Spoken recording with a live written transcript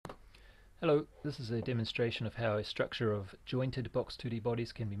Hello, this is a demonstration of how a structure of jointed Box2D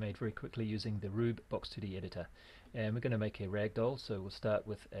bodies can be made very quickly using the R.U.B.E Box2D editor. And we're going to make a ragdoll, so we'll start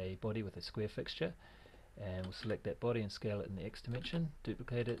with a body with a square fixture, and we'll select that body and scale it in the X dimension,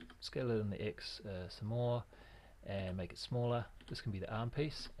 duplicate it, scale it in the X some more, and make it smaller. This can be the arm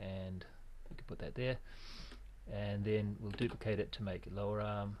piece, and we can put that there. And then we'll duplicate it to make a lower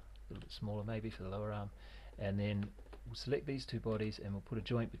arm, a little bit smaller maybe for the lower arm, and then we'll select these two bodies and we'll put a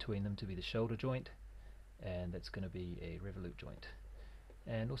joint between them to be the shoulder joint, and that's going to be a revolute joint.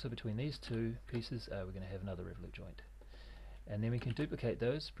 And also between these two pieces we're going to have another revolute joint. And then we can duplicate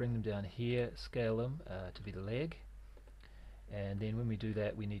those, bring them down here, scale them to be the leg, and then when we do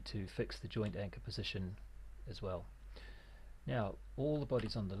that we need to fix the joint anchor position as well. Now all the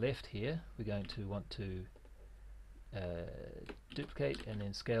bodies on the left here we're going to want to duplicate and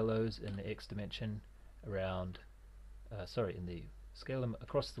then scale those in the X dimension around scale them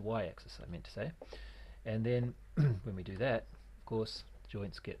across the y-axis, I meant to say. And then when we do that, of course, the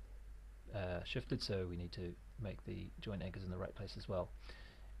joints get shifted, so we need to make the joint anchors in the right place as well.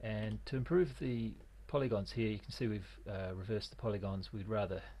 And to improve the polygons here, you can see we've reversed the polygons. We'd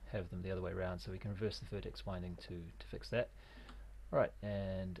rather have them the other way around, so we can reverse the vertex winding to fix that. Alright,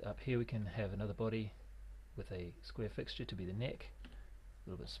 and up here we can have another body with a square fixture to be the neck, a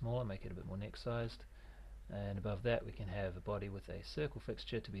little bit smaller, make it a bit more neck sized. And above that we can have a body with a circle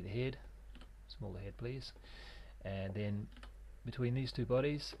fixture to be the head, smaller head please. And then between these two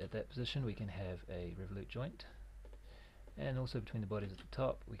bodies at that position we can have a revolute joint, and also between the bodies at the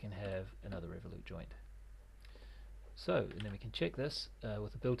top we can have another revolute joint. So, and then we can check this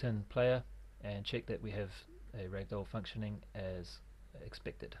with a built-in player and check that we have a ragdoll functioning as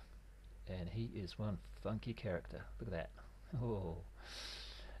expected. And he is one funky character, look at that. Oh.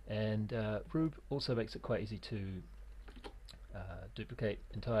 And R.U.B.E also makes it quite easy to duplicate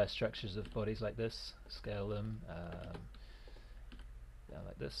entire structures of bodies like this, scale them down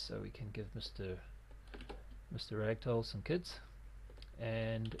like this, so we can give Mr. Ragdoll some kids,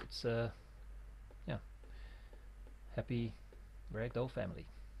 and it's a happy Ragdoll family.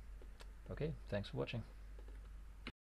 Okay, thanks for watching.